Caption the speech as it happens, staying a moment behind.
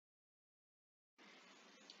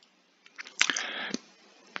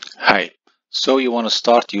Hi. So you want to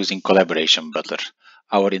start using Collaboration Butler,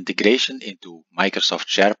 our integration into Microsoft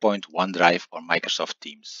SharePoint, OneDrive, or Microsoft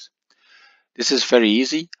Teams. This is very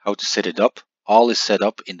easy how to set it up. All is set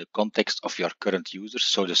up in the context of your current users,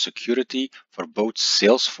 so the security for both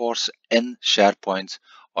Salesforce and SharePoint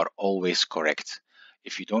are always correct.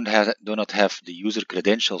 If you do not have the user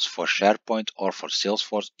credentials for SharePoint or for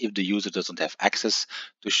Salesforce, if the user doesn't have access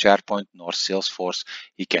to SharePoint nor Salesforce,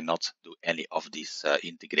 he cannot do any of these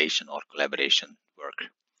integration or collaboration work.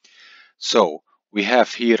 So we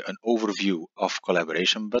have here an overview of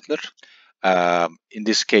Collaboration Butler. In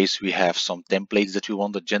this case, we have some templates that we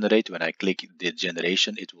want to generate. When I click the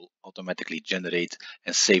generation, it will automatically generate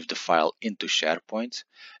and save the file into SharePoint.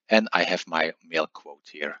 And I have my mail quote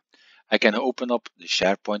here. I can open up the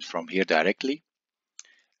SharePoint from here directly.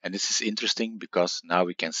 And this is interesting because now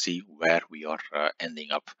we can see where we are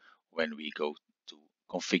ending up when we go to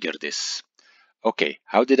configure this. Okay,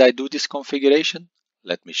 how did I do this configuration?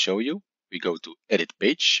 Let me show you. We go to Edit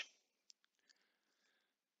Page.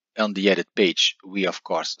 On the edit page, we of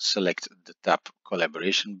course select the tab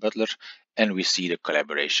Collaboration Butler and we see the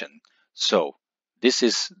collaboration. So this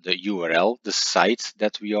is the URL, the site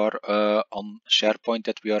that we are on SharePoint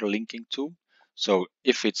that we are linking to. So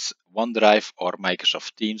if it's OneDrive or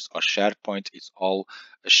Microsoft Teams or SharePoint, it's all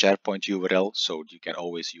a SharePoint URL, so you can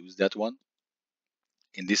always use that one.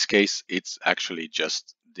 In this case, it's actually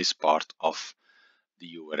just this part of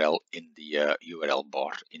the URL in the URL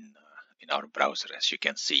bar in our browser, as you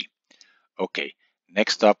can see. Okay,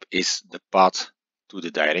 next up is the path to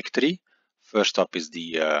the directory. First up is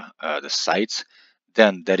the site.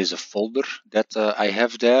 Then there is a folder that I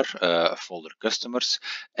have there, a folder customers.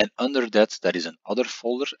 And under that, there is another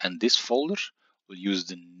folder. And this folder will use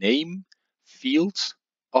the name field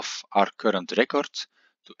of our current record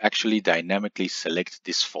to actually dynamically select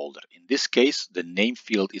this folder. In this case, the name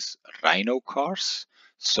field is Rhino Cars.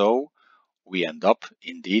 So we end up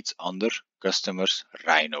indeed under customers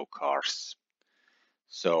Rhino Cars.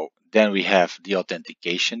 So then we have the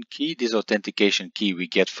authentication key. This authentication key we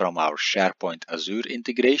get from our SharePoint Azure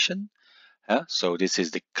integration. So this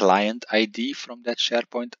is the client ID from that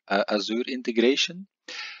SharePoint Azure integration.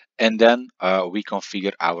 And then we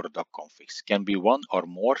configure our doc configs. Can be one or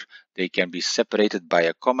more. They can be separated by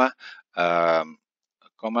a comma.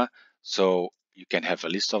 So you can have a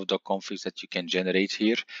list of doc configs that you can generate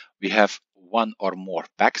here. We have one or more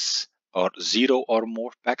packs or zero or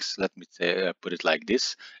more packs. Let me put it like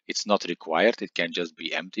this. It's not required. It can just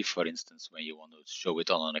be empty. For instance, when you want to show it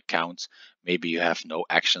on an account, maybe you have no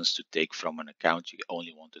actions to take from an account. You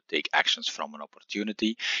only want to take actions from an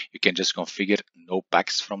opportunity. You can just configure no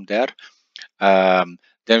packs from there.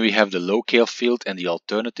 Then we have the locale field and the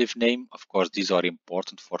alternative name. Of course, these are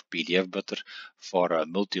important for PDF Butler for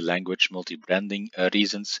multi-language, multi-branding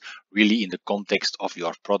reasons. Really in the context of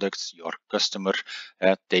your products, your customer,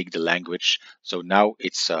 take the language. So now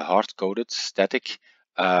it's hard-coded, static.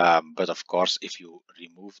 But of course, if you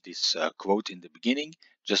remove this quote in the beginning,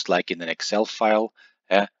 just like in an Excel file,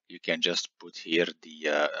 you can just put here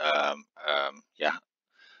the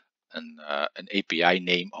an API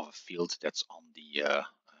name of a field that's on the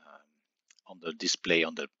display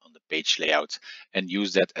on the page layout and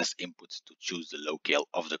use that as input to choose the locale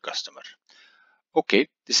of the customer. Okay,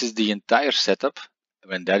 this is the entire setup.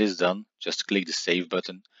 When that is done, just click the Save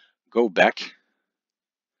button, go back,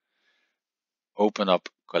 open up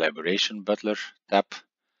Collaboration Butler tab,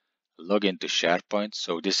 log into SharePoint.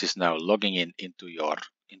 So this is now logging into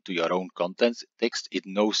your own content text. It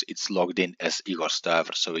knows it's logged in as Igor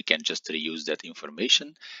Staver, so we can just reuse that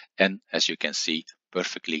information. And as you can see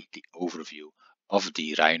perfectly, the overview of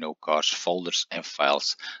the Rhino Cars folders and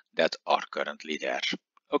files that are currently there.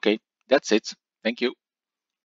 Okay, that's it. Thank you.